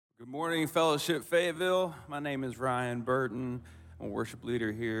Good morning, Fellowship Fayetteville. My name is Ryan Burton. I'm a worship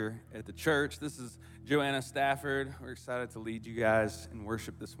leader here at the church. This is Joanna Stafford. We're excited to lead you guys in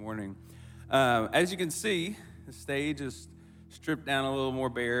worship this morning. As you can see, the stage is stripped down a little more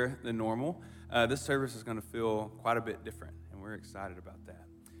bare than normal. This service is going to feel quite a bit different, and we're excited about that.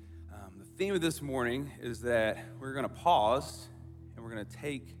 The theme of this morning is that we're going to pause, and we're going to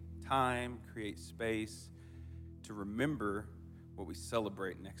take time, create space to remember what we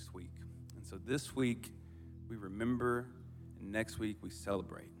celebrate next week. And so this week we remember, and next week we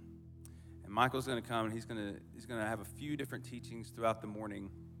celebrate. And Michael's going to come, and he's going to have a few different teachings throughout the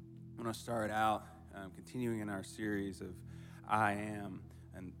morning. I'm going to start out continuing in our series of I Am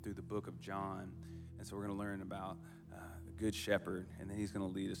and through the book of John. And so we're going to learn about the Good Shepherd, and then he's going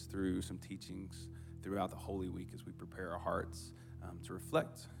to lead us through some teachings throughout the Holy Week as we prepare our hearts to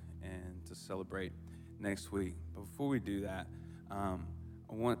reflect and to celebrate next week. But before we do that, I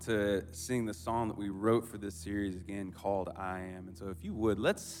want to sing the song that we wrote for this series again called I Am. And so if you would,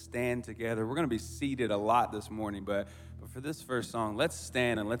 let's stand together. We're going to be seated a lot this morning, but for this first song, let's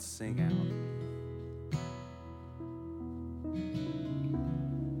stand and let's sing out.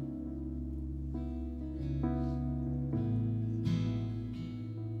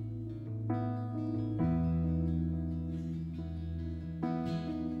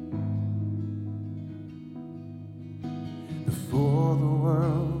 Before the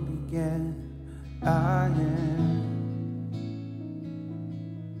world began, I am.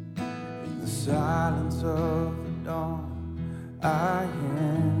 In the silence of the dawn, I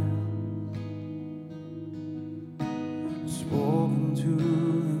am. Spoken to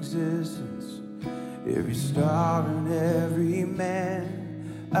existence, every star and every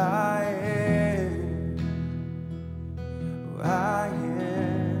man, I am. Oh, I am.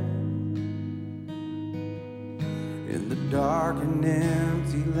 In the dark and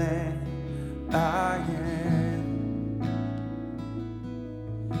empty land, I am.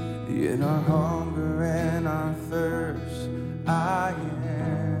 In our hunger and our thirst, I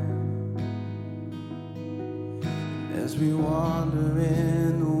am. And as we wander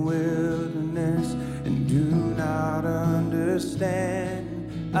in the wilderness and do not understand,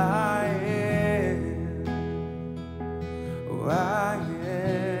 I am. Oh, I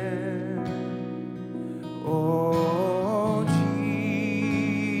am. Oh,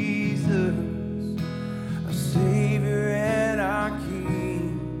 Jesus, our Savior and our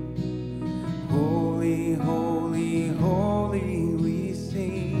King. Holy, holy, holy, we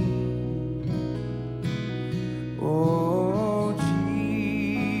sing. Oh,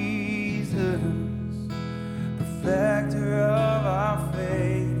 Jesus, perfecter of our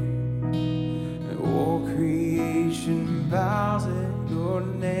faith, and all creation bows at your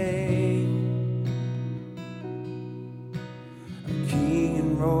name. King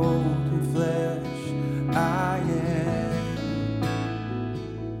enrolled in flesh, I am.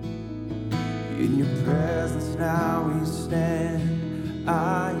 In your presence now we stand,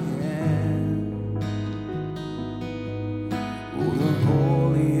 I am. Oh, the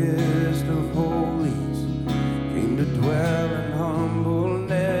holiest of holies came to dwell in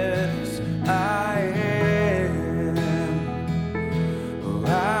humbleness, I am. Oh,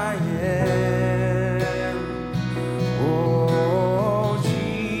 I am. Oh,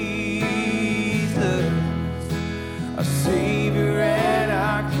 our Savior and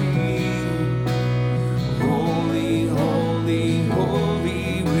our King. Holy, holy,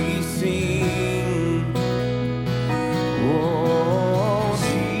 holy, we sing. Oh,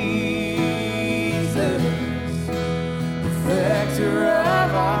 Jesus, perfecter of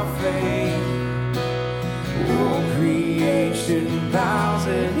our faith. All creation bows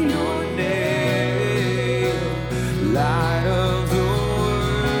at your name. Light of the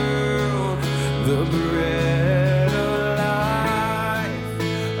world, the bread of life,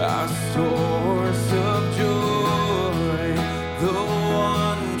 our source of joy, the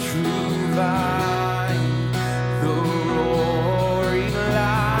one true vine, the roaring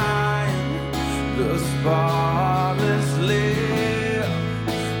lion, the spotless lamb,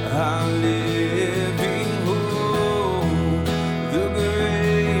 our living hope, the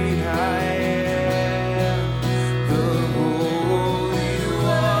great I am, the Holy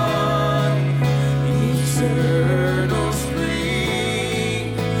One, eternal spring,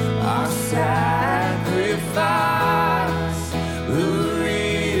 our sacrifice, the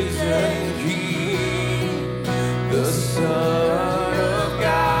risen King, the Son of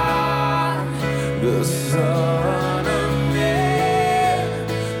God, the Son of Man,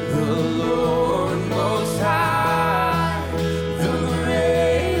 the Lord Most High, the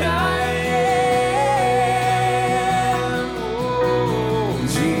great I am. Oh,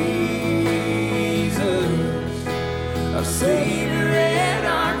 Jesus.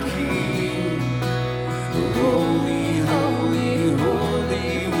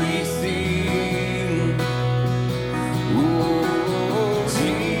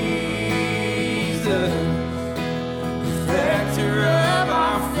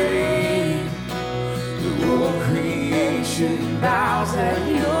 bows at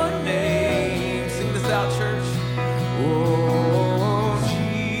your name. Sing this out, church. Oh,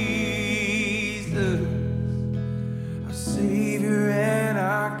 Jesus, our Savior and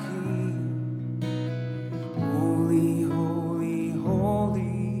our King. Holy, holy,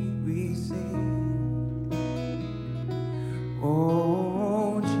 holy, we sing.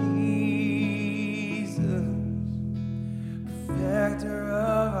 Oh, Jesus, perfecter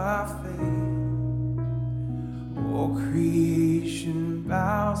of our faith. Oh, creation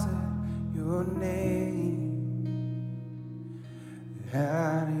bows at your name.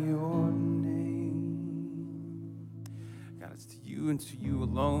 At your name. God, it's to you and to you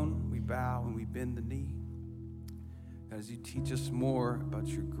alone we bow and we bend the knee. God, as you teach us more about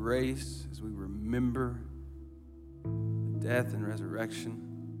your grace, as we remember the death and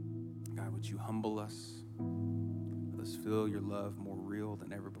resurrection, God, would you humble us? Let us feel your love more real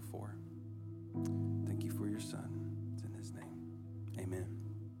than ever before. Thank you for your Son. It's in his name. Amen.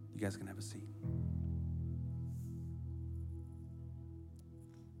 You guys can have a seat.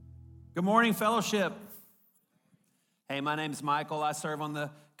 Good morning, Fellowship. Hey, my name's Michael. I serve on the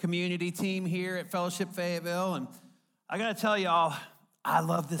community team here at Fellowship Fayetteville, and I got to tell y'all, I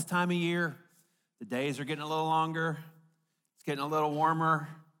love this time of year. The days are getting a little longer. It's getting a little warmer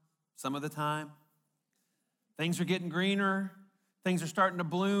some of the time. Things are getting greener. Things are starting to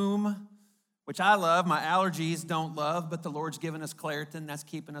bloom, which I love. My allergies don't love, but the Lord's given us Claritin. That's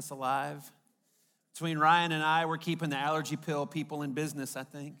keeping us alive. Between Ryan and I, we're keeping the allergy pill people in business, I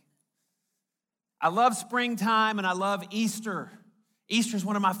think. I love springtime and I love Easter. Easter is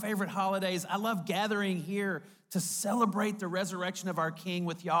one of my favorite holidays. I love gathering here to celebrate the resurrection of our King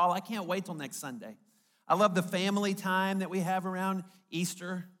with y'all. I can't wait till next Sunday. I love the family time that we have around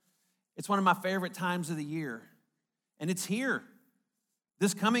Easter. It's one of my favorite times of the year. And it's here.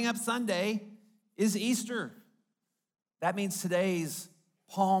 This coming up Sunday is Easter. That means today's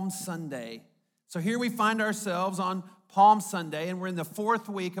Palm Sunday. So here we find ourselves on Palm Sunday, and we're in the 4th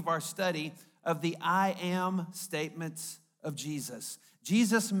week of our study of the I am statements of Jesus.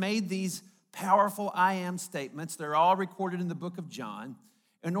 Jesus made these powerful I am statements. They're all recorded in the book of John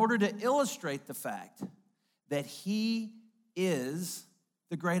in order to illustrate the fact that he is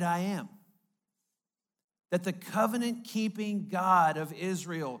the great I am. That the covenant-keeping God of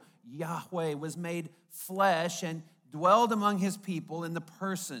Israel, Yahweh, was made flesh and dwelled among his people in the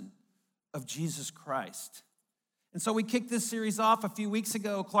person of Jesus Christ. And so we kicked this series off a few weeks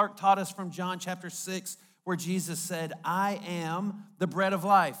ago. Clark taught us from John chapter 6, where Jesus said, I am the bread of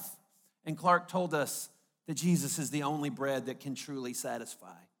life. And Clark told us that Jesus is the only bread that can truly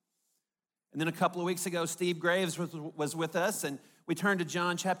satisfy. And then a couple of weeks ago, Steve Graves was with us, and we turned to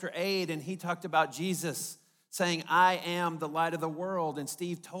John chapter 8, and he talked about Jesus saying, I am the light of the world. And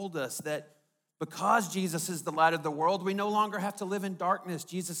Steve told us that because Jesus is the light of the world, we no longer have to live in darkness.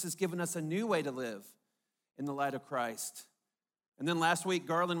 Jesus has given us a new way to live in the light of Christ. And then last week,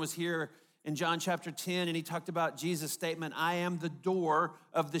 Garland was here in John chapter 10, and he talked about Jesus' statement, I am the door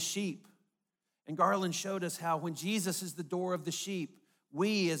of the sheep. And Garland showed us how when Jesus is the door of the sheep,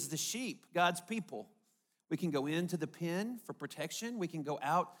 we as the sheep, God's people, we can go into the pen for protection. We can go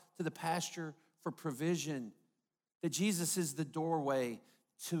out to the pasture for provision. That Jesus is the doorway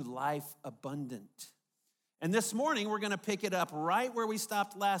to life abundant. And this morning, we're going to pick it up right where we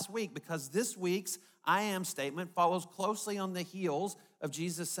stopped last week, because this week's I am statement follows closely on the heels of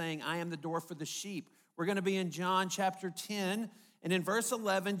Jesus saying, I am the door for the sheep. We're going to be in John chapter 10, and in verse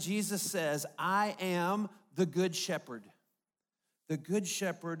 11, Jesus says, I am the good shepherd. The good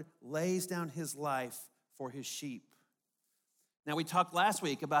shepherd lays down his life for his sheep. Now, we talked last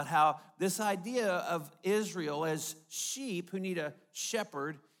week about how this idea of Israel as sheep who need a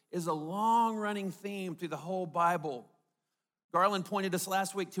shepherd is a long-running theme through the whole Bible. Garland pointed us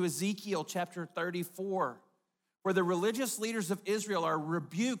last week to Ezekiel chapter 34, where the religious leaders of Israel are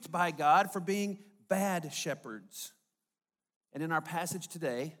rebuked by God for being bad shepherds. And in our passage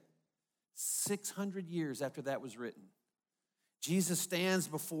today, 600 years after that was written, Jesus stands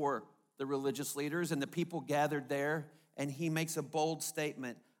before the religious leaders and the people gathered there, and he makes a bold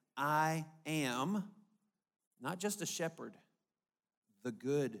statement. I am not just a shepherd, the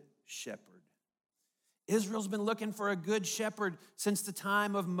good shepherd. Israel's been looking for a good shepherd since the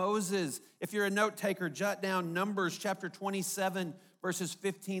time of Moses. If you're a note taker, jot down Numbers chapter 27, verses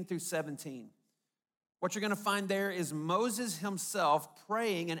 15 through 17. What you're going to find there is Moses himself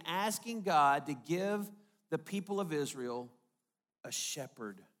praying and asking God to give the people of Israel a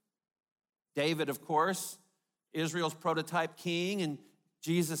shepherd. David, of course, Israel's prototype king and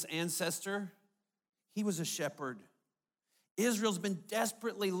Jesus' ancestor, he was a shepherd. Israel's been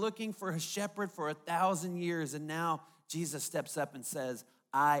desperately looking for a shepherd for 1,000 years, and now Jesus steps up and says,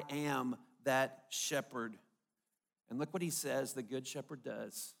 I am that shepherd. And look what he says the good shepherd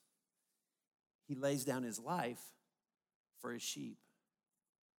does. He lays down his life for his sheep.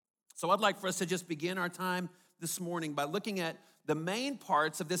 So I'd like for us to just begin our time this morning by looking at the main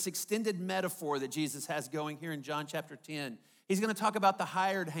parts of this extended metaphor that Jesus has going here in John chapter 10. He's going to talk about the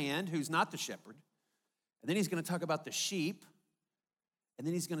hired hand, who's not the shepherd. And then he's going to talk about the sheep. And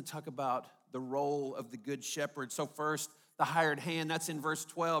then he's going to talk about the role of the good shepherd. So first, the hired hand, that's in verse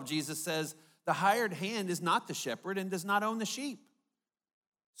 12. Jesus says, the hired hand is not the shepherd and does not own the sheep.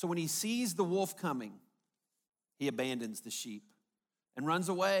 So when he sees the wolf coming, he abandons the sheep and runs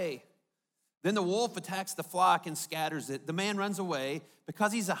away. Then the wolf attacks the flock and scatters it. The man runs away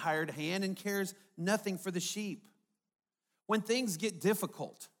because he's a hired hand and cares nothing for the sheep. When things get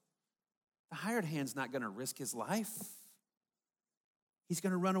difficult, the hired hand's not going to risk his life. He's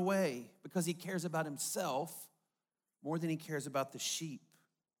going to run away because he cares about himself more than he cares about the sheep.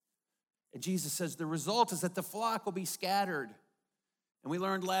 And Jesus says the result is that the flock will be scattered. And we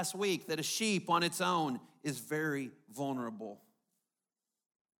learned last week that a sheep on its own is very vulnerable.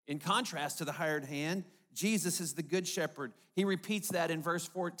 In contrast to the hired hand, Jesus is the good shepherd. He repeats that in verse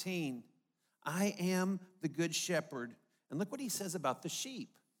 14. I am the good shepherd. And look what he says about the sheep.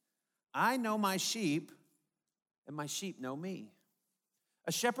 I know my sheep, and my sheep know me.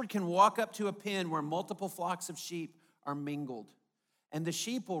 A shepherd can walk up to a pen where multiple flocks of sheep are mingled, and the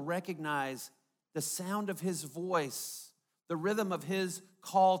sheep will recognize the sound of his voice, the rhythm of his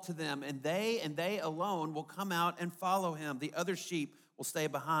call to them, and they alone will come out and follow him. The other sheep will stay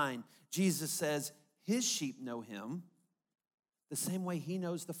behind. Jesus says his sheep know him the same way he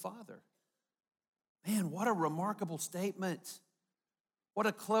knows the Father. Man, what a remarkable statement. What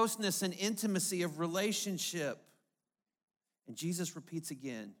a closeness and intimacy of relationship. And Jesus repeats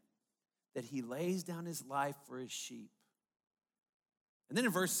again that he lays down his life for his sheep. And then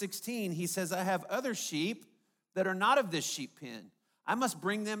in verse 16, he says, I have other sheep that are not of this sheep pen. I must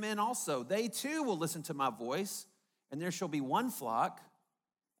bring them in also. They too will listen to my voice, and there shall be one flock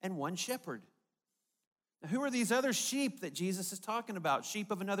and one shepherd. Now, who are these other sheep that Jesus is talking about?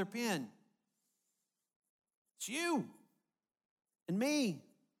 Sheep of another pen. It's you and me.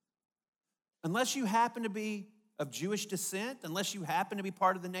 Unless you happen to be of Jewish descent, unless you happen to be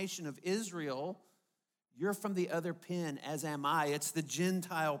part of the nation of Israel, you're from the other pen, as am I. It's the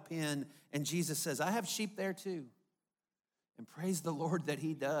Gentile pen. And Jesus says, I have sheep there too. And praise the Lord that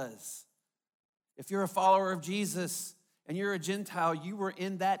he does. If you're a follower of Jesus and you're a Gentile, you were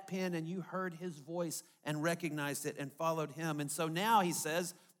in that pen and you heard his voice and recognized it and followed him. And so now he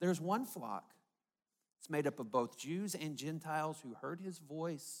says, there's one flock. It's made up of both Jews and Gentiles who heard his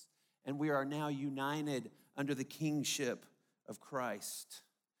voice, and we are now united under the kingship of Christ.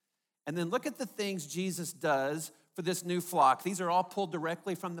 And then look at the things Jesus does for this new flock. These are all pulled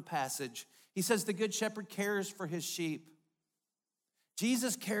directly from the passage. He says the good shepherd cares for his sheep.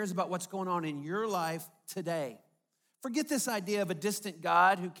 Jesus cares about what's going on in your life today. Forget this idea of a distant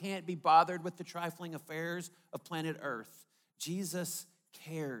God who can't be bothered with the trifling affairs of planet Earth. Jesus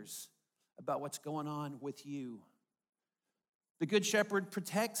cares about what's going on with you. The good shepherd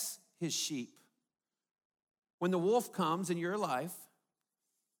protects his sheep. When the wolf comes in your life,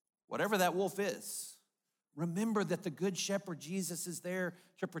 whatever that wolf is, remember that the good shepherd, Jesus, is there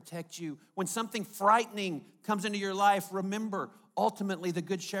to protect you. When something frightening comes into your life, remember, ultimately the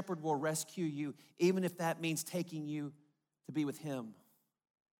good shepherd will rescue you, even if that means taking you to be with him.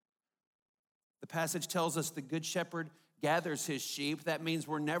 The passage tells us the good shepherd gathers his sheep. That means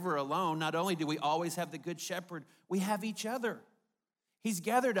we're never alone. Not only do we always have the good shepherd, we have each other. He's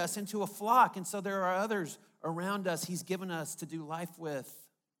gathered us into a flock, and so there are others around us he's given us to do life with.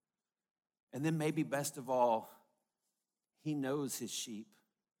 And then maybe best of all, he knows his sheep.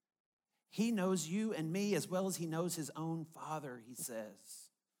 He knows you and me as well as he knows his own Father, he says.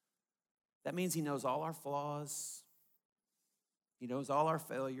 That means he knows all our flaws. He knows all our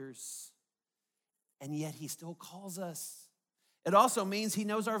failures. And yet he still calls us. It also means he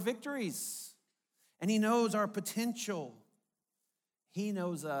knows our victories. And he knows our potential. He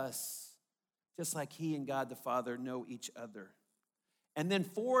knows us just like he and God the Father know each other. And then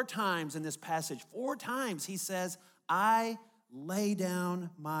 4 times in this passage, 4 times he says, I lay down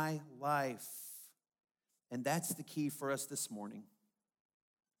my life. And that's the key for us this morning.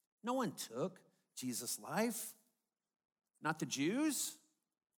 No one took Jesus' life. Not the Jews,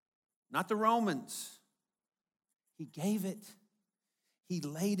 not the Romans. He gave it. He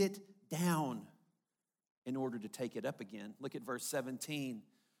laid it down in order to take it up again. Look at verse 17.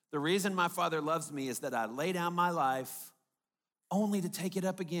 The reason my Father loves me is that I lay down my life only to take it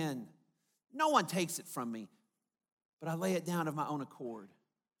up again. No one takes it from me. but I lay it down of my own accord.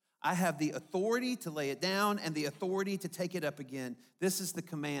 I have the authority to lay it down and the authority to take it up again. This is the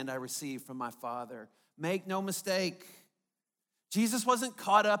command I received from my Father. Make no mistake, Jesus wasn't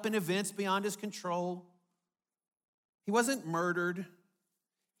caught up in events beyond his control. He wasn't murdered.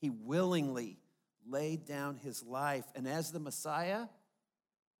 He willingly laid down his life. And as the Messiah,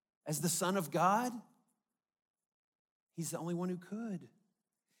 as the Son of God, he's the only one who could.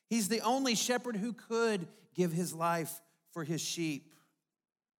 He's the only shepherd who could give his life for his sheep.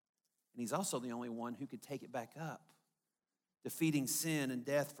 And he's also the only one who could take it back up, defeating sin and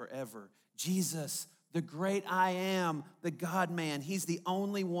death forever. Jesus, the great I am, the God-man, he's the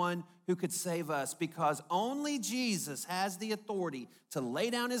only one who could save us because only Jesus has the authority to lay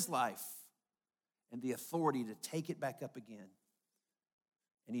down his life and the authority to take it back up again.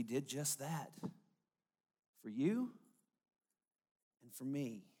 And he did just that for you and for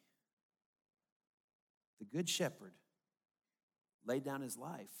me. The Good Shepherd laid down his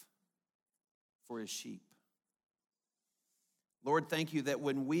life for his sheep. Lord, thank you that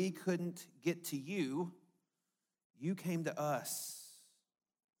when we couldn't get to you, you came to us.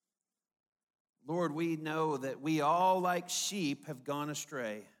 Lord, we know that we all, like sheep, have gone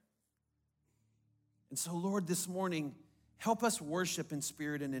astray. And so, Lord, this morning, help us worship in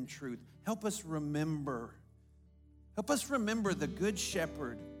spirit and in truth. Help us remember. Help us remember the Good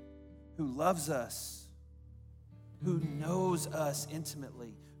Shepherd who loves us, who knows us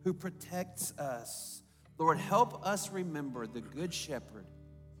intimately, who protects us. Lord, help us remember the Good Shepherd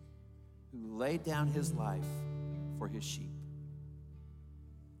who laid down his life for his sheep.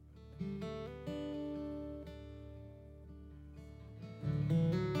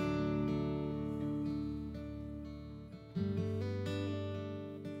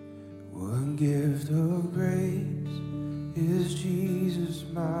 What gift of grace is Jesus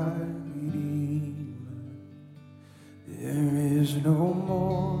my Redeemer? There is no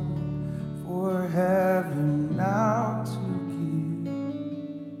more for heaven now to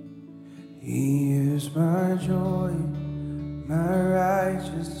give. He is my joy, my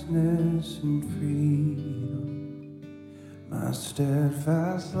righteousness and freedom, my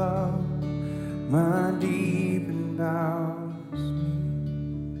steadfast love, my deep and boundless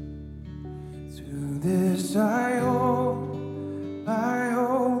peace. To this I hope, my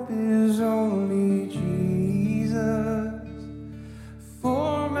hope is only Jesus.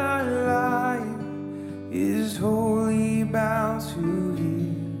 For my life is wholly bound to his.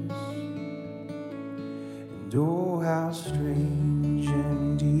 And oh, how strange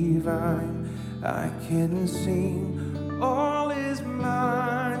and divine, I can sing, all is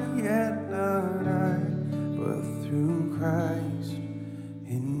mine, yet not I, but through Christ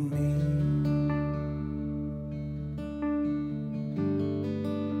in me.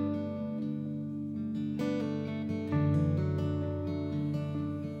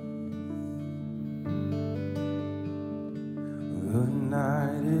 The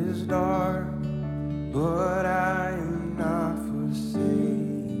night is dark, but I am not forsaken.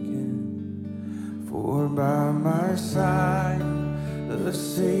 For by my side, the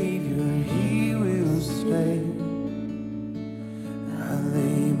Savior, he will stay. I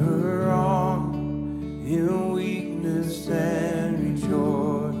labor on in weakness and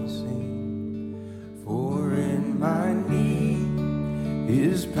rejoicing. For in my need,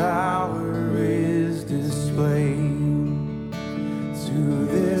 his power is displayed. To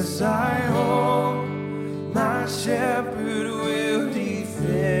this I hope, my shepherd will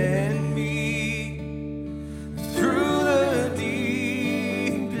defend me. Through the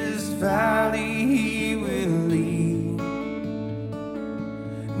deepest valley he will lead.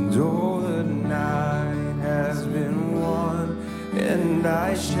 And oh, the night has been won, and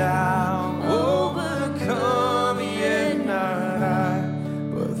I shall overcome, yet not I,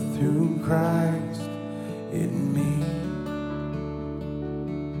 but through Christ in me.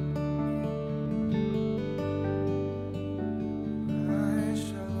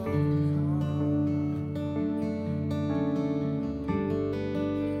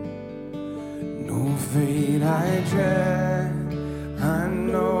 Fate I dread, I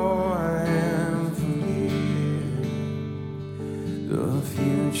know I am forgiven. The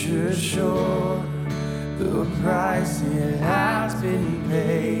future sure, the price it has been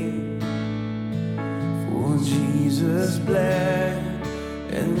paid. For Jesus bled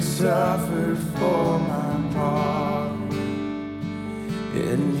and suffered for my part,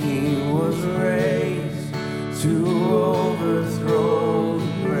 and he was raised to overthrow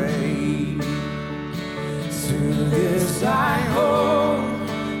the grave. To this I hope,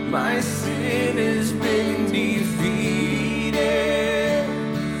 my sin has been defeated.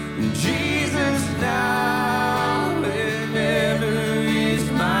 Jesus now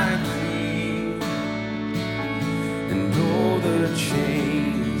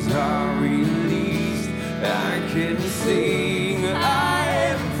are released. I can sing, I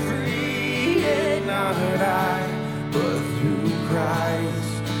am free, and not I, but through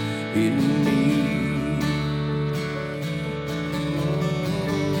Christ in me.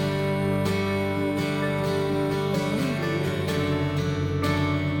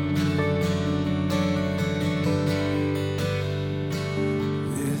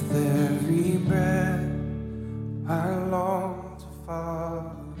 With every breath, I long to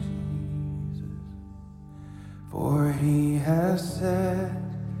follow Jesus, for he has said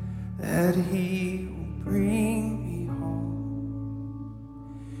that he will bring me home.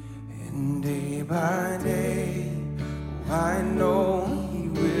 And day by day, I know he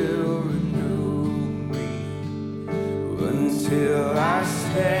will renew me until I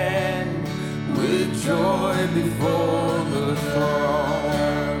stand with joy before the throne.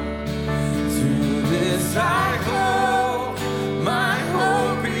 To this I go, my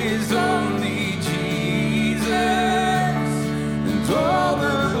hope is only Jesus, and all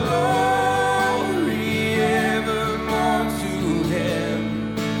the glory evermore to him.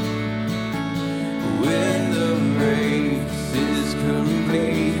 When the race is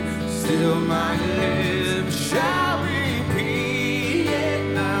complete, still my lips shall repeat, yet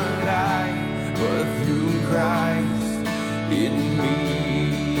not I, but through Christ in me.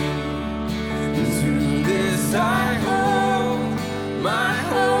 To this I hope, my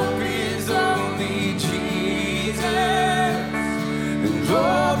hope is only Jesus, and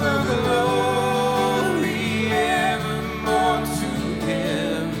all the glory evermore to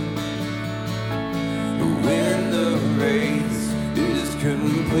him. When the race is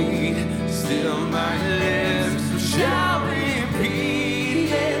complete, still my lips shall repeat,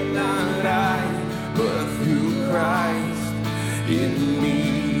 yet not I, but through Christ in me.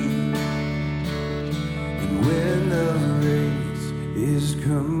 And when the race is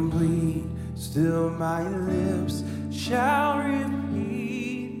complete, still my lips shall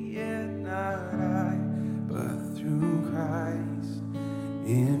repeat, yet not I, but through Christ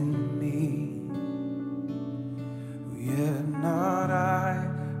in me. Yet not I,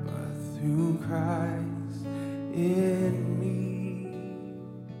 but through Christ in me.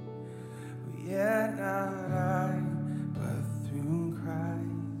 Yet not I, but through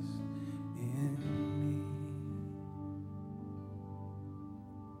Christ in me.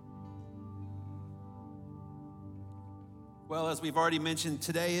 Well, as we've already mentioned,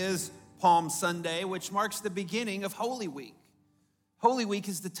 today is Palm Sunday, which marks the beginning of Holy Week. Holy Week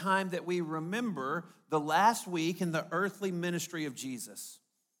is the time that we remember the last week in the earthly ministry of Jesus.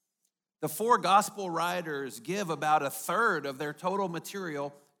 The four gospel writers give about a third of their total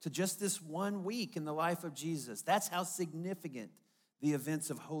material to just this 1 week in the life of Jesus. That's how significant the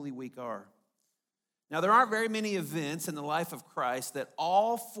events of Holy Week are. Now, there aren't very many events in the life of Christ that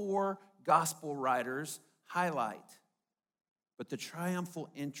all four gospel writers highlight, but the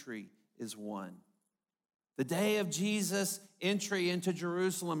triumphal entry is one. The day of Jesus' entry into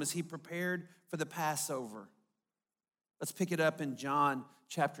Jerusalem as he prepared for the Passover. Let's pick it up in John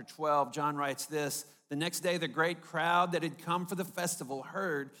chapter 12. John writes this: the next day, the great crowd that had come for the festival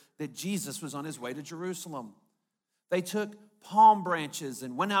heard that Jesus was on his way to Jerusalem. They took palm branches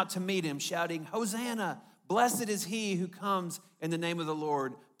and went out to meet him, shouting, "Hosanna! Blessed is he who comes in the name of the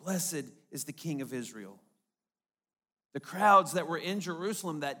Lord. Blessed is the King of Israel." The crowds that were in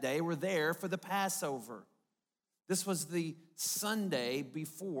Jerusalem that day were there for the Passover. This was the Sunday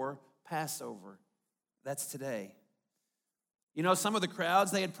before Passover. That's today. You know, some of the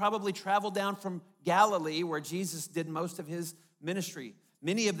crowds, they had probably traveled down from Galilee, where Jesus did most of his ministry.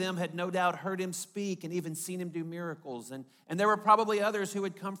 Many of them had no doubt heard him speak and even seen him do miracles. And there were probably others who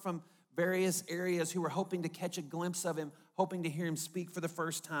had come from various areas who were hoping to catch a glimpse of him, hoping to hear him speak for the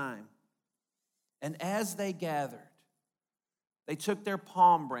first time. And as they gathered, they took their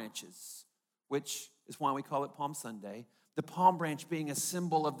palm branches, which is why we call it Palm Sunday, the palm branch being a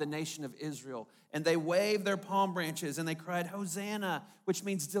symbol of the nation of Israel. And they waved their palm branches and they cried, "Hosanna," which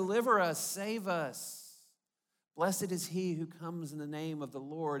means deliver us, save us. Blessed is he who comes in the name of the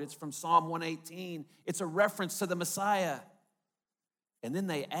Lord. It's from Psalm 118. It's a reference to the Messiah. And then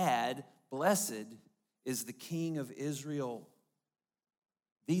they add, blessed is the King of Israel.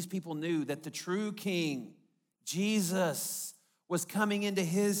 These people knew that the true King, Jesus, was coming into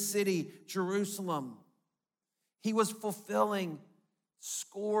his city, Jerusalem. He was fulfilling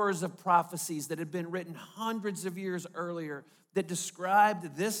scores of prophecies that had been written hundreds of years earlier that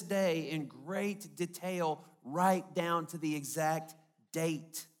described this day in great detail, right down to the exact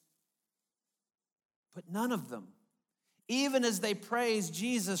date. But none of them, even as they praised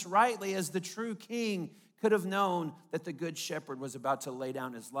Jesus rightly as the true King, could have known that the Good Shepherd was about to lay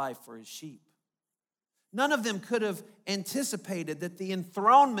down his life for his sheep. None of them could have anticipated that the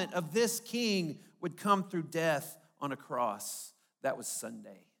enthronement of this king would come through death on a cross. That was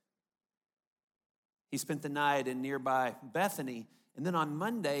Sunday. He spent the night in nearby Bethany, and then on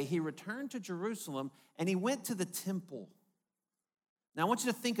Monday, he returned to Jerusalem, and he went to the temple. Now, I want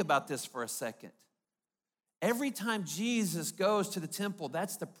you to think about this for a second. Every time Jesus goes to the temple,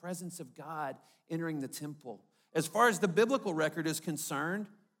 that's the presence of God entering the temple. As far as the biblical record is concerned,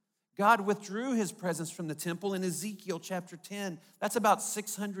 God withdrew his presence from the temple in Ezekiel chapter 10. That's about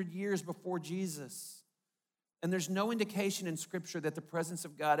 600 years before Jesus. And there's no indication in Scripture that the presence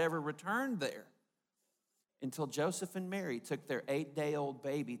of God ever returned there until Joseph and Mary took their 8-day-old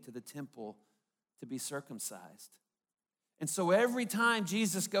baby to the temple to be circumcised. And so every time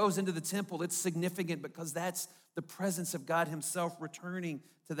Jesus goes into the temple, it's significant because that's the presence of God himself returning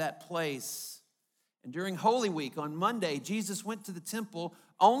to that place. And during Holy Week on Monday, Jesus went to the temple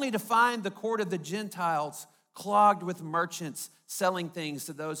only to find the court of the Gentiles clogged with merchants selling things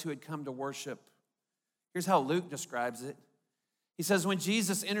to those who had come to worship. Here's how Luke describes it. He says, when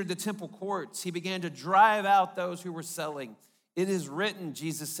Jesus entered the temple courts, he began to drive out those who were selling. It is written,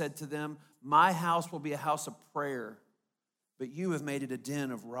 Jesus said to them, my house will be a house of prayer, but you have made it a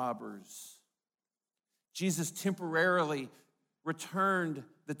den of robbers. Jesus temporarily returned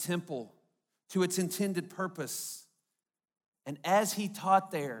the temple to its intended purpose. And as he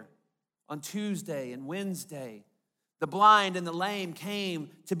taught there on Tuesday and Wednesday, the blind and the lame came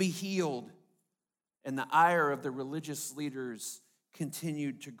to be healed, and the ire of the religious leaders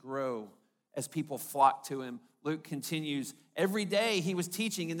continued to grow as people flocked to him. Luke continues, every day he was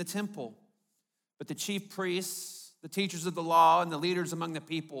teaching in the temple, but the chief priests, the teachers of the law, and the leaders among the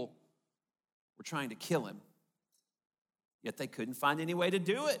people were trying to kill him. Yet they couldn't find any way to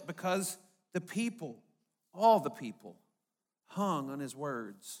do it because the people, all the people, hung on his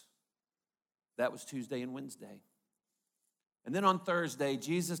words. That was Tuesday and Wednesday. And then on Thursday,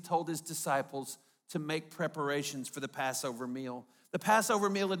 Jesus told his disciples to make preparations for the Passover meal. The Passover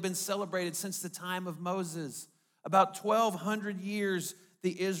meal had been celebrated since the time of Moses. About 1,200 years,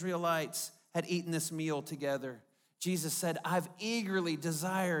 the Israelites had eaten this meal together. Jesus said, I've eagerly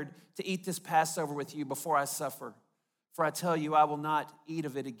desired to eat this Passover with you before I suffer. For I tell you, I will not eat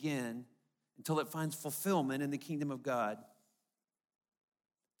of it again until it finds fulfillment in the kingdom of God.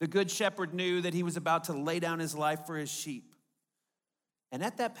 The Good Shepherd knew that he was about to lay down his life for his sheep. And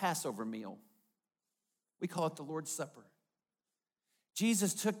at that Passover meal, we call it the Lord's Supper,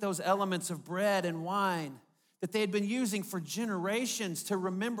 Jesus took those elements of bread and wine that they had been using for generations to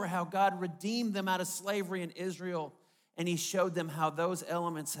remember how God redeemed them out of slavery in Israel, and he showed them how those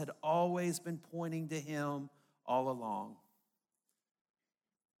elements had always been pointing to him all along.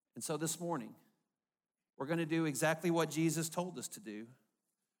 And so this morning, we're going to do exactly what Jesus told us to do.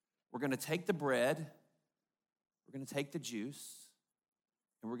 We're going to take the bread, we're going to take the juice,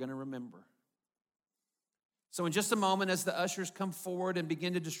 and we're going to remember. So in just a moment, as the ushers come forward and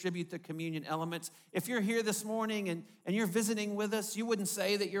begin to distribute the communion elements, if you're here this morning and you're visiting with us, you wouldn't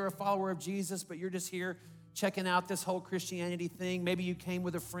say that you're a follower of Jesus, but you're just here checking out this whole Christianity thing. Maybe you came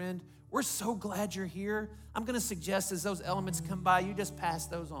with a friend. We're so glad you're here. I'm going to suggest as those elements come by, you just pass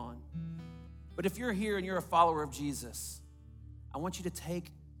those on. But if you're here and you're a follower of Jesus, I want you to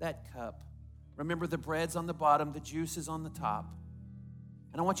take that cup. Remember, the bread's on the bottom, the juice is on the top.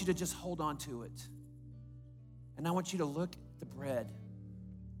 And I want you to just hold on to it. And I want you to look at the bread,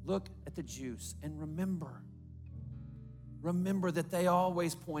 look at the juice, and remember that they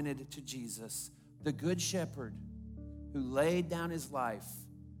always pointed to Jesus, the Good Shepherd who laid down his life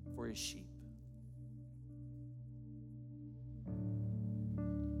for his sheep.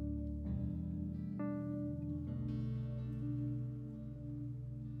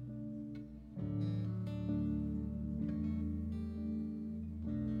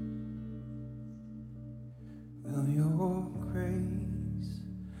 Will your grace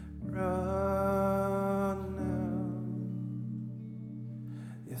run out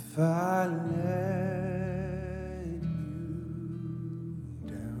if I let you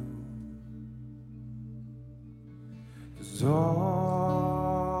down? 'Cause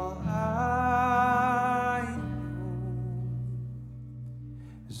all I know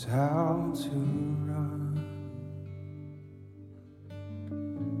is how to run.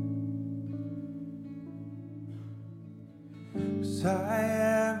 'Cause I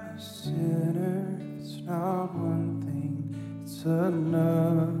am a sinner, it's not one thing, it's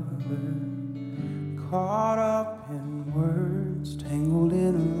another. Caught up in words, tangled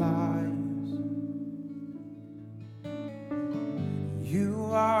in lies. You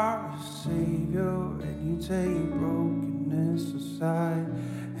are a Savior and you take brokenness aside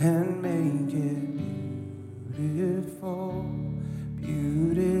and make it beautiful,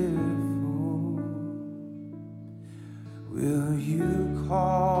 beautiful. Will you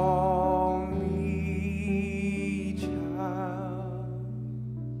call me child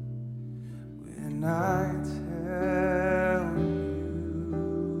when I tell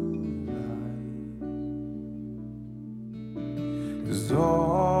you right? 'Cause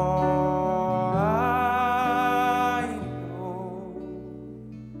all I know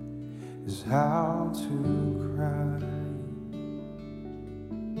is how to cry.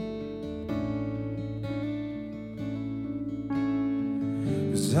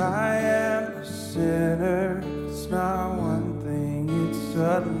 'Cause I am a sinner. It's not one thing, it's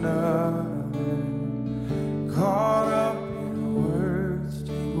another. Caught up in words,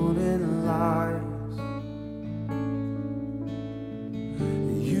 tangled in lies.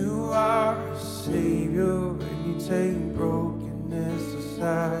 You are a savior, and you take brokenness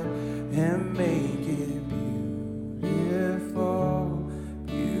aside and make it beautiful,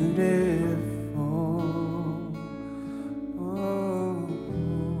 beautiful. Oh.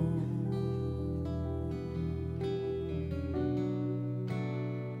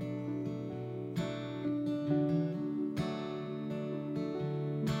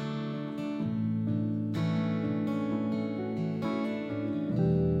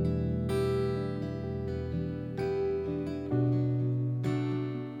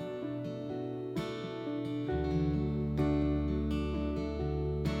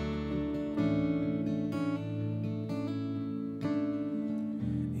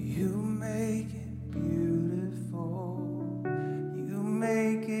 You make it beautiful. You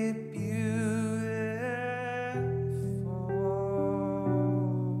make it beautiful.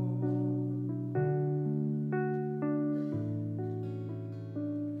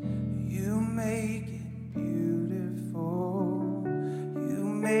 You make it beautiful. You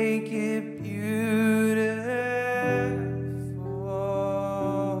make it beautiful.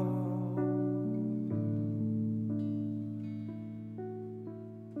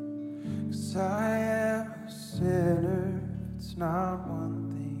 'Cause I am a sinner. It's not one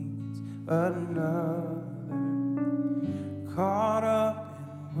thing, it's another. Caught up in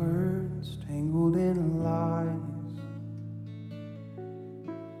words, tangled in lies.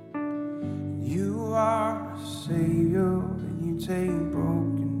 You are a savior, and you take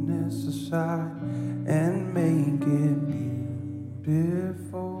brokenness aside and make it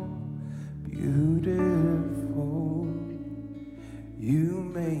beautiful, beautiful. You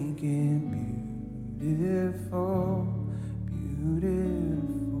make it beautiful, beautiful.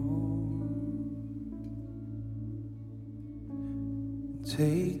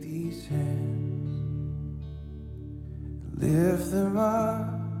 Take these hands, lift them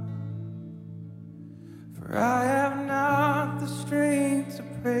up, for I have not the strength to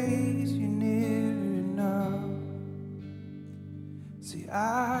praise you near enough. See,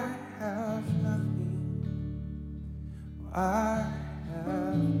 I have nothing. I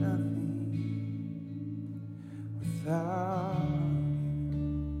have nothing without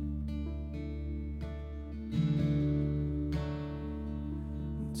you.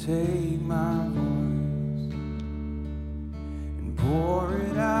 Take my voice and pour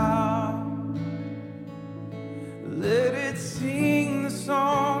it out. Let it sing the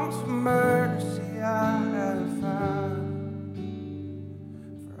songs of mercy I have found.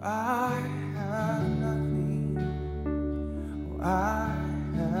 For I have nothing. I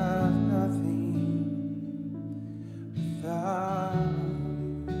have nothing without you.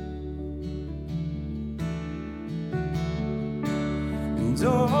 And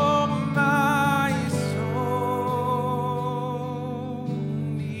all my soul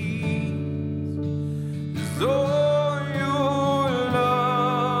needs is all your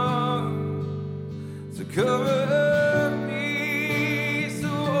love to cover me, so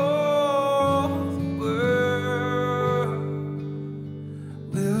all the world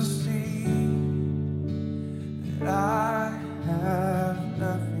will see that I have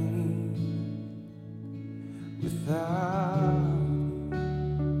nothing without you.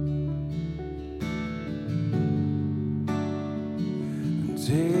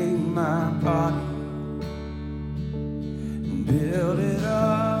 Take my body and build it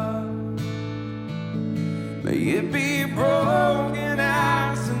up. May it be broken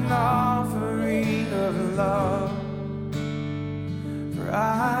as an offering of love. For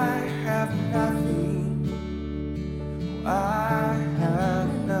I have nothing. I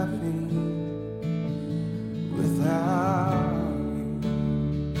have nothing without you.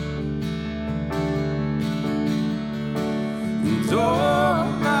 And all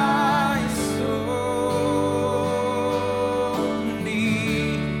my soul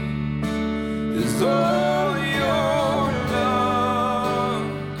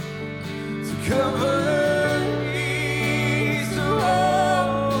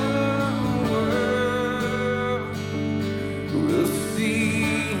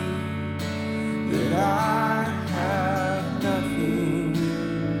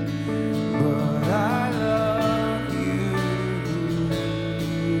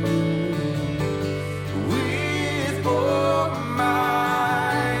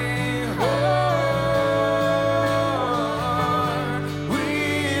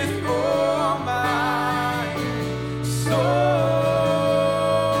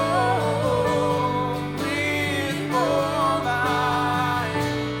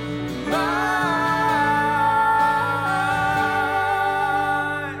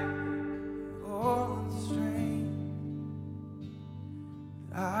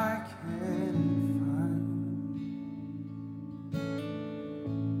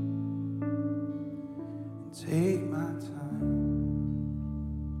take my time.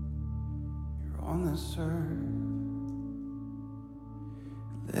 You're on this earth.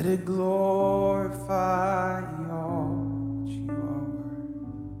 Let it glorify all that you are worth.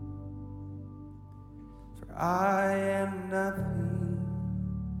 For I am nothing,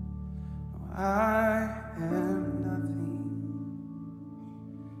 no, I am nothing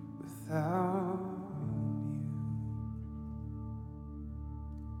without you.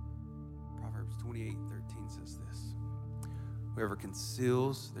 Proverbs 28:13 says this: whoever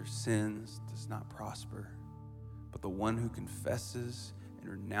conceals their sins does not prosper, but the one who confesses and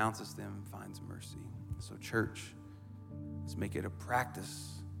renounces them finds mercy. So church, let's make it a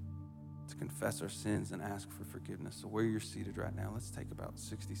practice to confess our sins and ask for forgiveness. So where you're seated right now, let's take about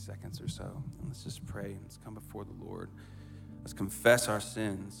 60 seconds or so, and let's just pray. Let's come before the Lord. Let's confess our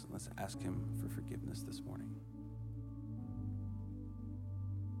sins. Let's ask him for forgiveness this morning.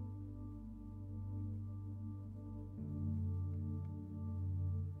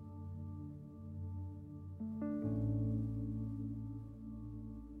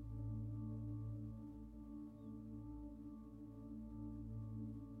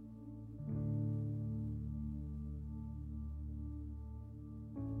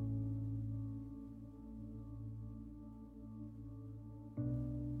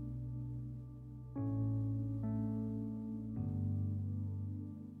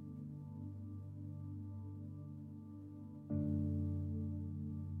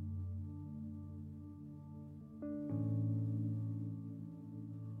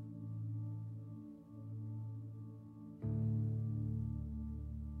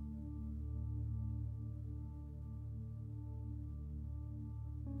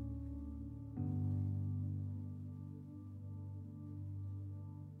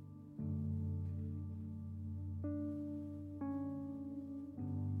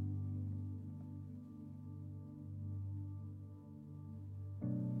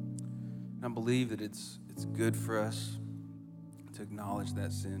 And I believe that it's good for us to acknowledge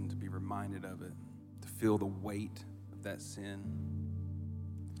that sin, to be reminded of it, to feel the weight of that sin.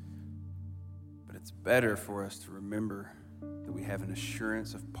 But it's better for us to remember that we have an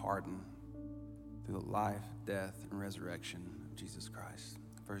assurance of pardon through the life, death, and resurrection of Jesus Christ.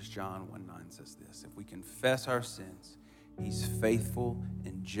 1 John 1:9 says this: if we confess our sins, he's faithful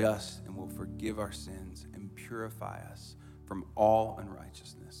and just and will forgive our sins and purify us from all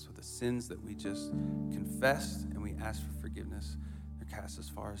unrighteousness. So the sins that we just confessed and we asked for forgiveness, they're cast as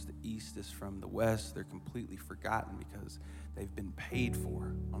far as the east is from the west. They're completely forgotten because they've been paid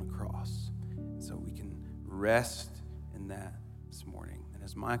for on a cross. And so we can rest in that this morning. And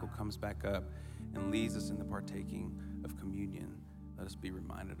as Michael comes back up and leads us in the partaking of communion, let us be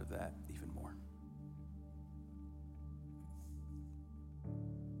reminded of that even more.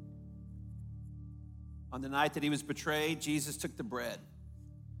 On the night that he was betrayed, Jesus took the bread,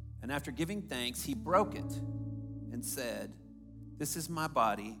 and after giving thanks, he broke it and said, "This is my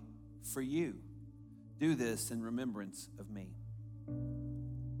body for you. Do this in remembrance of me."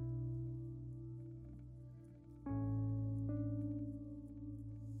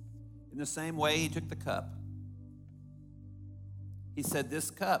 In the same way, he took the cup. He said,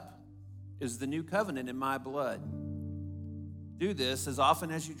 "This cup is the new covenant in my blood. Do this as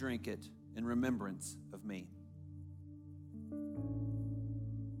often as you drink it in remembrance of me."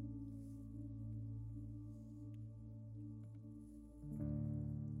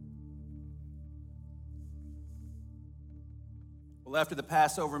 Well, after the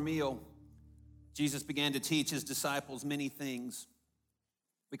Passover meal, Jesus began to teach his disciples many things.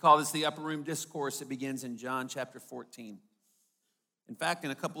 We call this the Upper Room Discourse. It begins in John chapter 14. In fact,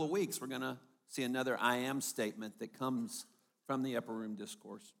 in a couple of weeks, we're going to see another I am statement that comes from the Upper Room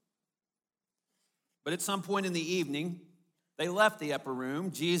Discourse. But at some point in the evening, they left the upper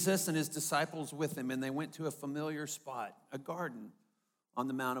room, Jesus and his disciples with him, and they went to a familiar spot, a garden on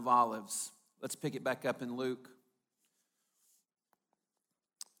the Mount of Olives. Let's pick it back up in Luke.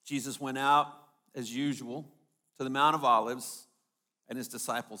 Jesus went out, as usual, to the Mount of Olives, and his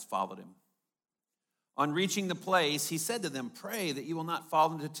disciples followed him. On reaching the place, he said to them, "Pray that you will not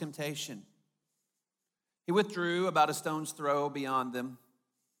fall into temptation." He withdrew about a stone's throw beyond them,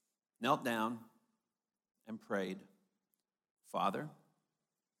 knelt down, and prayed, "Father,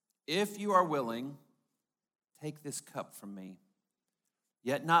 if you are willing, take this cup from me.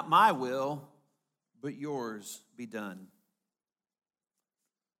 Yet not my will, but yours be done."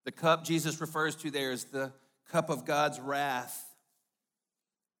 The cup Jesus refers to there is the cup of God's wrath.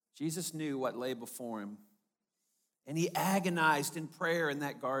 Jesus knew what lay before him, and he agonized in prayer in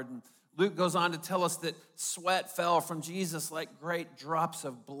that garden. Luke goes on to tell us that sweat fell from Jesus like great drops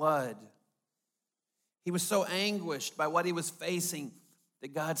of blood. He was so anguished by what he was facing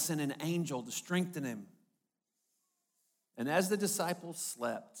that God sent an angel to strengthen him. And as the disciples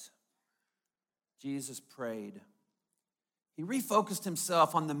slept, Jesus prayed. He refocused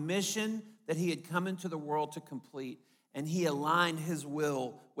himself on the mission that he had come into the world to complete, and he aligned his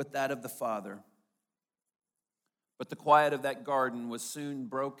will with that of the Father. But the quiet of that garden was soon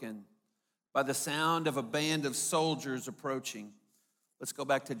broken by the sound of a band of soldiers approaching. Let's go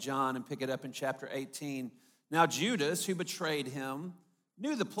back to John and pick it up in chapter 18. Now Judas, who betrayed him,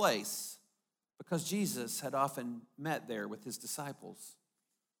 knew the place because Jesus had often met there with his disciples.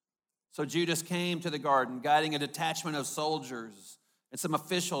 So Judas came to the garden, guiding a detachment of soldiers and some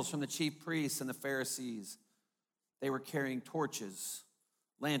officials from the chief priests and the Pharisees. They were carrying torches,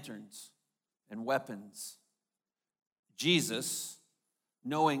 lanterns, and weapons. Jesus,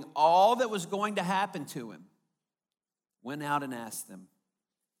 knowing all that was going to happen to him, went out and asked them,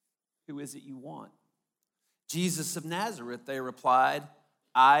 "Who is it you want?" "Jesus of Nazareth," they replied.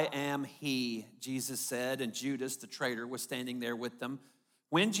 "I am he," Jesus said, and Judas, the traitor, was standing there with them.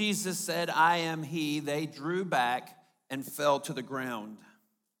 When Jesus said, "I am he," they drew back and fell to the ground.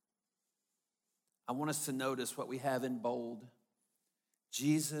 I want us to notice what we have in bold.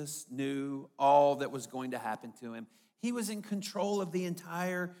 Jesus knew all that was going to happen to him. He was in control of the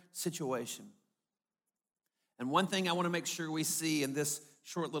entire situation. And one thing I want to make sure we see in this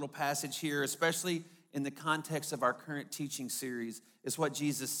short little passage here, especially in the context of our current teaching series, is what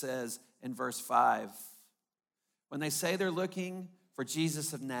Jesus says in verse 5. When they say they're looking for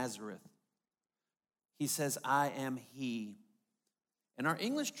Jesus of Nazareth, he says, "I am he." And our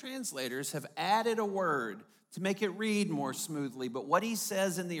English translators have added a word to make it read more smoothly, but what he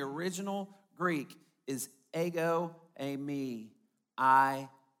says in the original Greek is ego eimi, I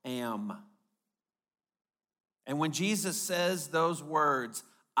am. And when Jesus says those words,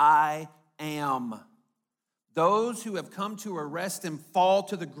 I am, those who have come to arrest him fall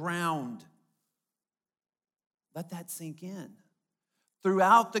to the ground. Let that sink in.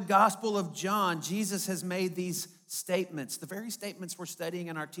 Throughout the Gospel of John, Jesus has made these statements, the very statements we're studying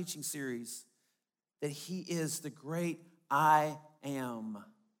in our teaching series, that he is the great I am.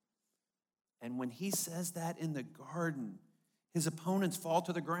 And when he says that in the garden, his opponents fall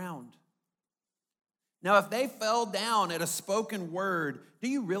to the ground. Now, if they fell down at a spoken word, do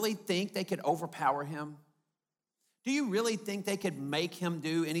you really think they could overpower him? Do you really think they could make him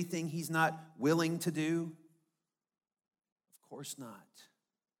do anything he's not willing to do? Of course not.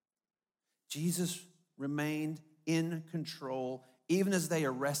 Jesus remained in control even as they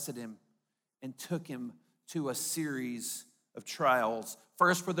arrested him and took him to a series of trials.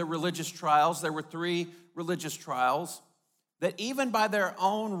 First, for the religious trials, there were 3 religious trials that even by their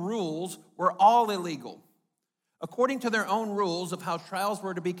own rules were all illegal. According to their own rules of how trials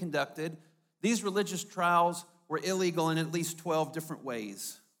were to be conducted, these religious trials were illegal in at least 12 different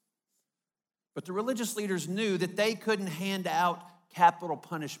ways. But the religious leaders knew that they couldn't hand out capital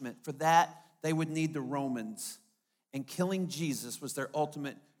punishment. For that, they would need the Romans. And killing Jesus was their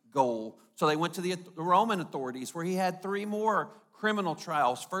ultimate goal. So they went to the Roman authorities, where he had 3 more criminal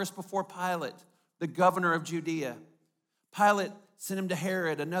trials. First before Pilate, the governor of Judea. Pilate sent him to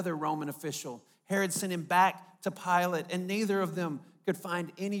Herod, another Roman official. Herod sent him back to Pilate, and neither of them could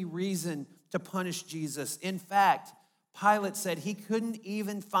find any reason to punish Jesus. In fact, Pilate said he couldn't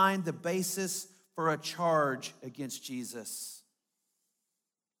even find the basis for a charge against Jesus.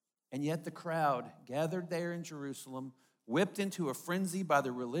 And yet the crowd gathered there in Jerusalem, whipped into a frenzy by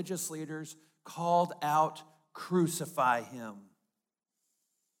the religious leaders, called out, "Crucify him."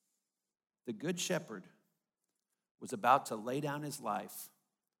 The good shepherd was about to lay down his life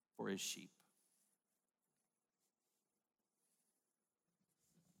for his sheep.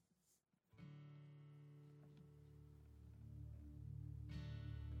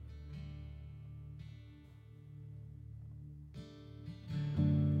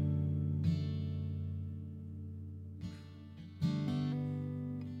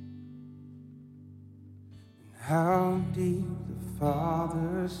 How deep the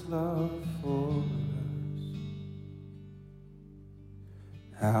Father's love for us,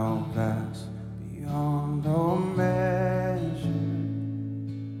 how vast beyond all measure,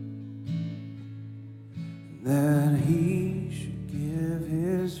 that he should give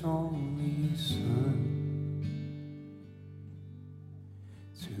his only Son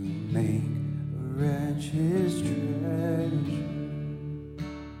to make a wretch his treasure.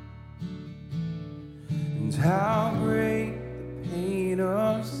 And how great the pain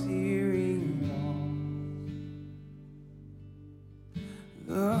of searing loss.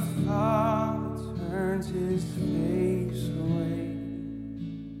 The Father turns his face away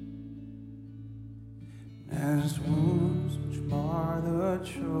There's wounds which mar the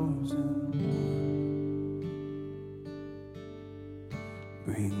chosen one,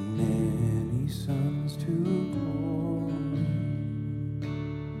 bring many sons to glory.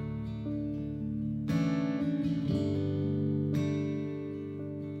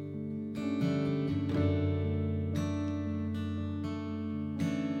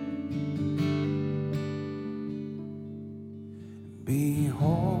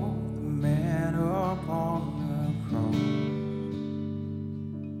 Behold the man upon the cross,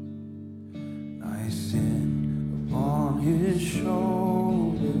 thy sin upon his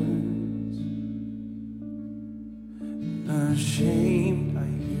shoulders. Ashamed, I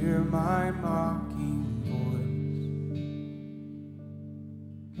hear my mocking voice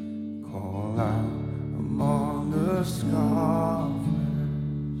call out among the scoffers.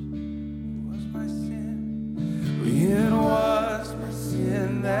 It was my sin. It was my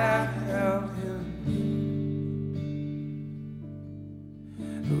sin that held him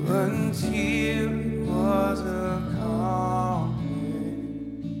until it was accomplished,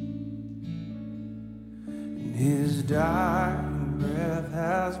 and his dying breath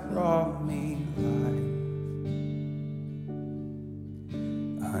has brought me life.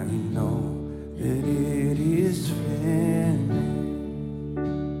 I know that it is finished.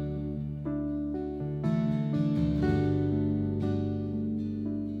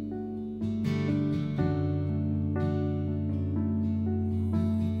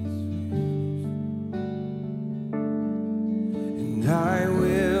 I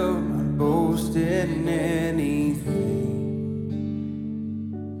will not boast in anything,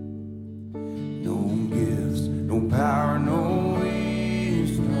 no gifts, no power, no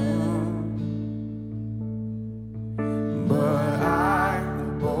wisdom, but I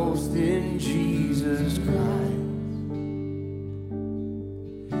will boast in Jesus Christ,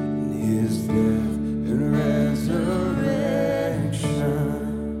 in his death and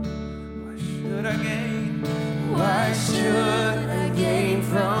resurrection. Why should I gain? Why should I gain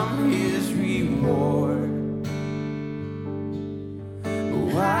from his reward?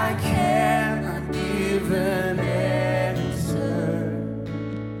 Why can't I give an answer?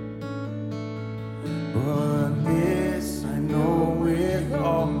 But this I know with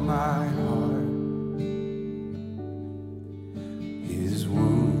all my heart, his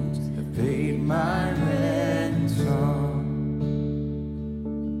wounds have paid my ransom.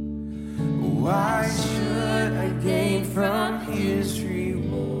 Why should I gain from his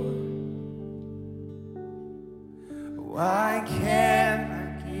reward? Why can't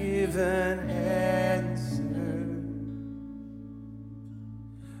I give an answer?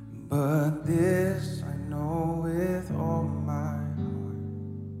 But this I know with all my heart,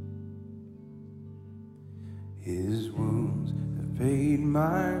 his wounds have paid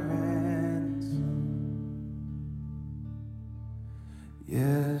my ransom.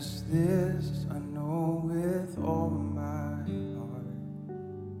 Yes, this I know with all my heart,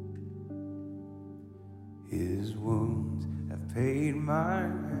 his wounds have paid my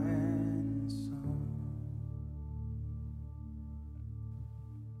ransom.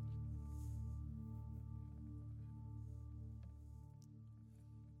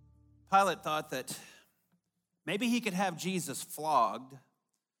 Pilate thought that maybe he could have Jesus flogged,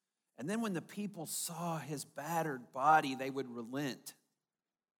 and then when the people saw his battered body, they would relent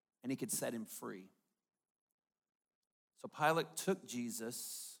and he could set him free. So Pilate took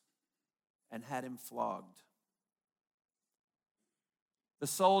Jesus and had him flogged. The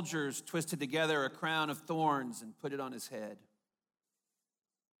soldiers twisted together a crown of thorns and put it on his head.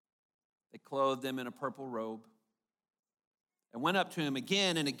 They clothed him in a purple robe and went up to him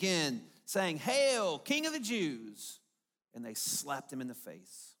again and again, saying, "Hail, King of the Jews!" And they slapped him in the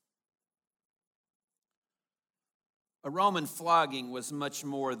face. A Roman flogging was much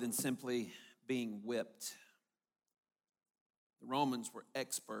more than simply being whipped. The Romans were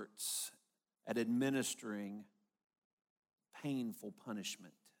experts at administering painful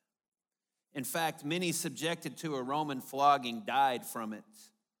punishment. In fact, many subjected to a Roman flogging died from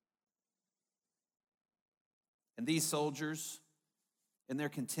it. And these soldiers, in their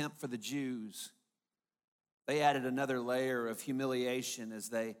contempt for the Jews, they added another layer of humiliation as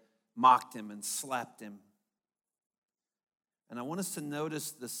they mocked him and slapped him. And I want us to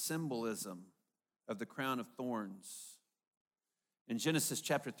notice the symbolism of the crown of thorns. In Genesis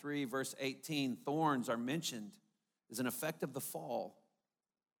chapter 3, verse 18, thorns are mentioned as an effect of the fall,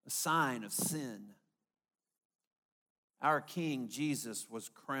 a sign of sin. Our King, Jesus, was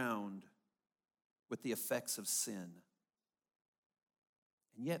crowned with the effects of sin.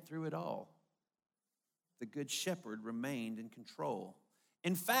 And yet, through it all, the Good Shepherd remained in control.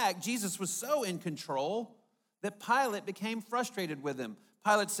 In fact, Jesus was so in control that Pilate became frustrated with him.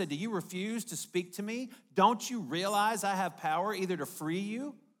 Pilate said, "Do you refuse to speak to me? Don't you realize I have power either to free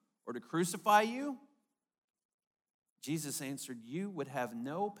you or to crucify you?" Jesus answered, "You would have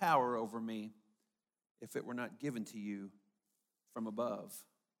no power over me if it were not given to you from above."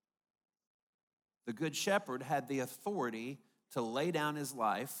 The Good Shepherd had the authority to lay down his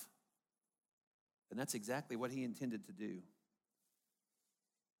life, and that's exactly what he intended to do.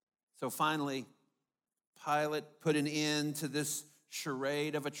 So finally, Pilate put an end to this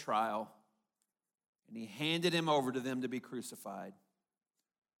charade of a trial, and he handed him over to them to be crucified.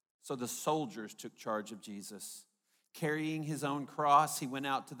 So the soldiers took charge of Jesus. Carrying his own cross, he went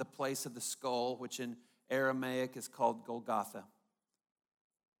out to the place of the skull, which in Aramaic is called Golgotha.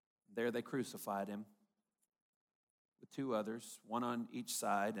 There they crucified him with two others, one on each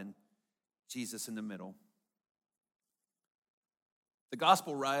side and Jesus in the middle. The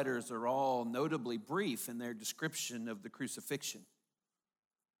gospel writers are all notably brief in their description of the crucifixion.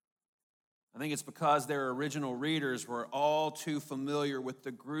 I think it's because their original readers were all too familiar with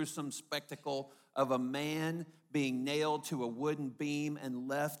the gruesome spectacle of a man being nailed to a wooden beam and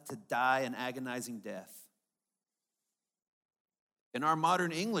left to die an agonizing death. In our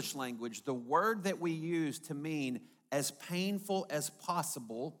modern English language, the word that we use to mean as painful as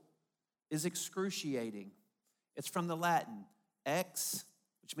possible is excruciating. It's from the Latin ex,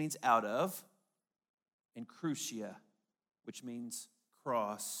 which means out of, and crucia, which means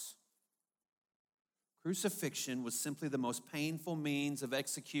cross. Crucifixion was simply the most painful means of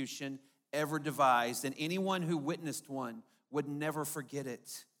execution ever devised, and anyone who witnessed one would never forget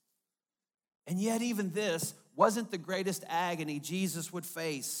it. And yet even this wasn't the greatest agony Jesus would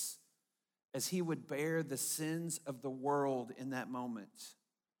face as he would bear the sins of the world in that moment.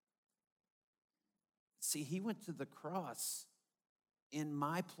 See, he went to the cross in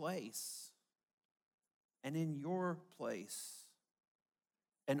my place and in your place.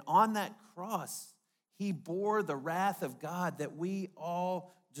 And on that cross, he bore the wrath of God that we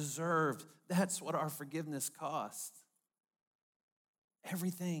all deserved. That's what our forgiveness cost.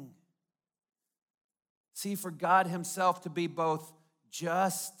 Everything. See, for God himself to be both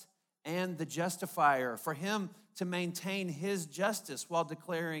just and the justifier, for him to maintain his justice while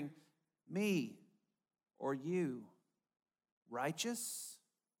declaring me or you righteous,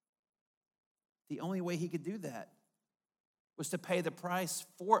 the only way he could do that was to pay the price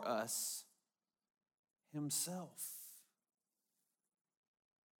for us himself.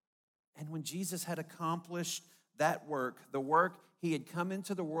 And when Jesus had accomplished that work, the work he had come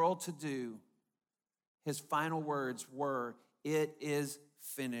into the world to do, his final words were, "It is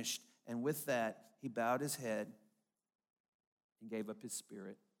finished." And with that, he bowed his head and gave up his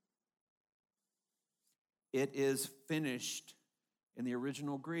spirit. It is finished in the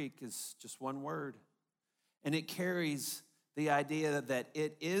original Greek is just one word. And it carries the idea that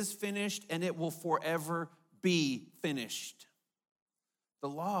it is finished and it will forever be finished. The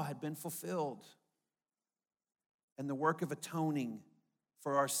law had been fulfilled, and the work of atoning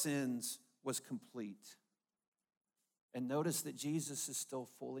for our sins was complete. And notice that Jesus is still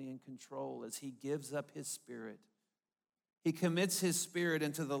fully in control as he gives up his spirit. He commits his spirit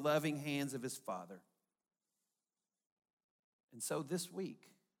into the loving hands of his Father. And so this week,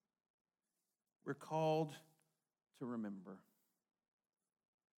 we're called to remember.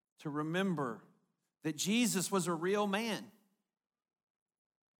 To remember that Jesus was a real man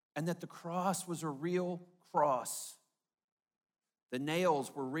and that the cross was a real cross. The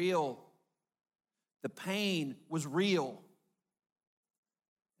nails were real. The pain was real.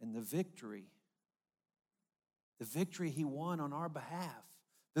 And the victory he won on our behalf,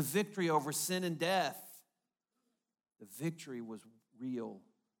 the victory over sin and death, the victory was real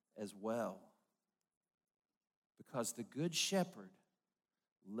as well. Because the Good Shepherd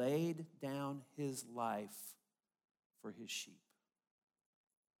laid down his life for his sheep.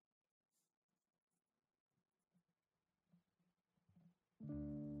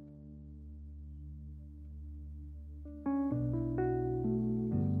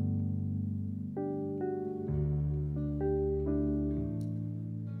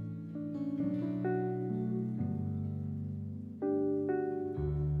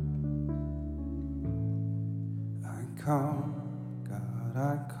 Come, God,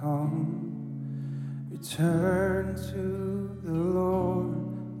 I come, return to the Lord,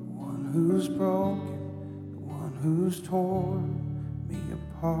 the one who's broken, the one who's torn me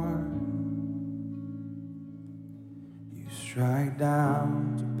apart. You strike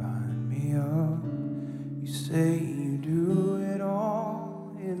down to bind me up, you say you do it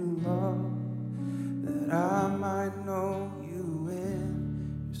all in love, that I might know you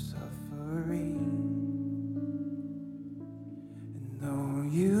in your suffering.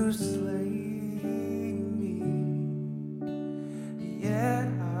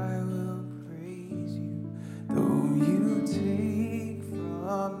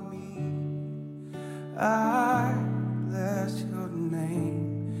 I bless your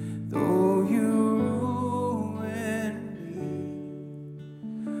name, though you ruin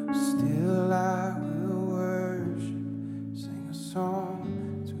me. Still I will worship, sing a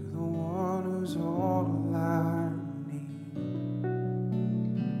song to the one who's all I need.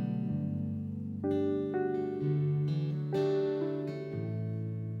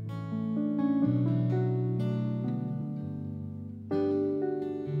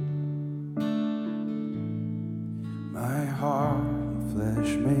 My heart and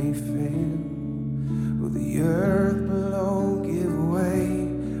flesh may fail, will the earth below give way?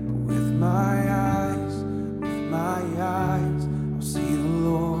 But with my eyes, I'll see the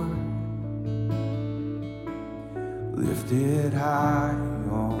Lord lifted high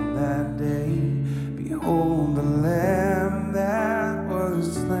on that day. Behold the Lamb that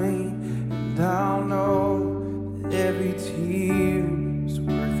was slain, and I'll know that every tear is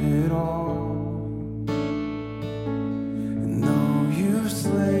worth it all.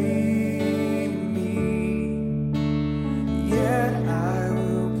 Slain me, yet I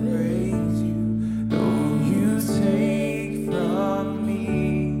will praise you. Though you take from me,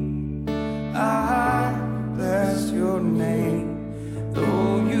 I bless your name.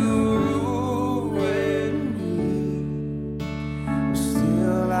 Though you ruin me,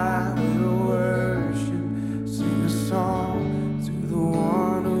 still I will worship, sing a song to the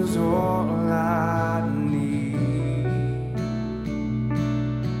one who's all I need.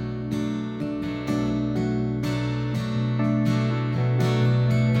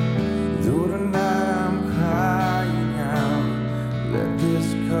 This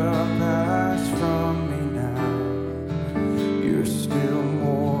cup pass from me now. You're still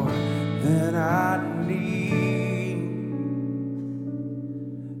more than I need.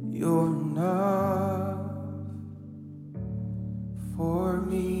 You're enough for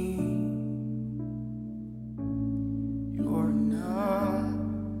me. You're enough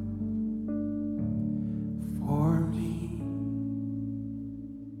for me.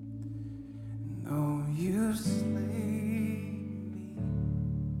 Though you slay,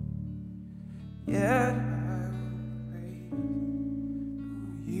 yet I will praise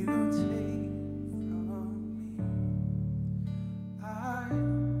you. You take from me, I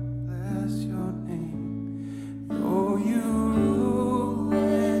bless your name. Though you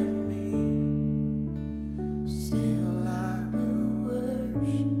ruin me, still I will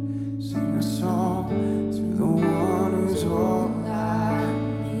worship, sing a song to the one who's all I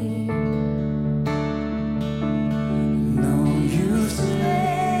need. Though you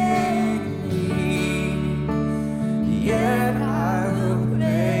slay, yet I will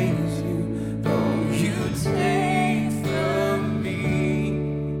praise you. Though you take from me,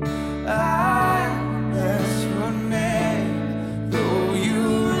 I bless your name. Though you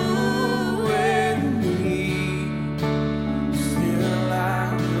ruin me, still I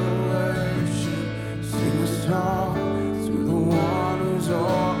will worship, sing a song to the one who's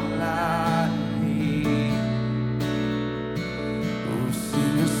all I need. Oh,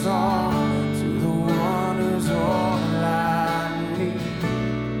 sing a song to the one who's all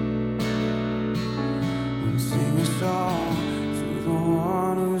sing a song to the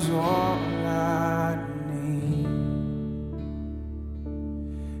one who's all I need.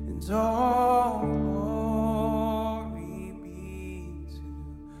 And all glory be to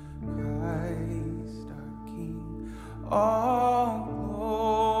Christ our King. All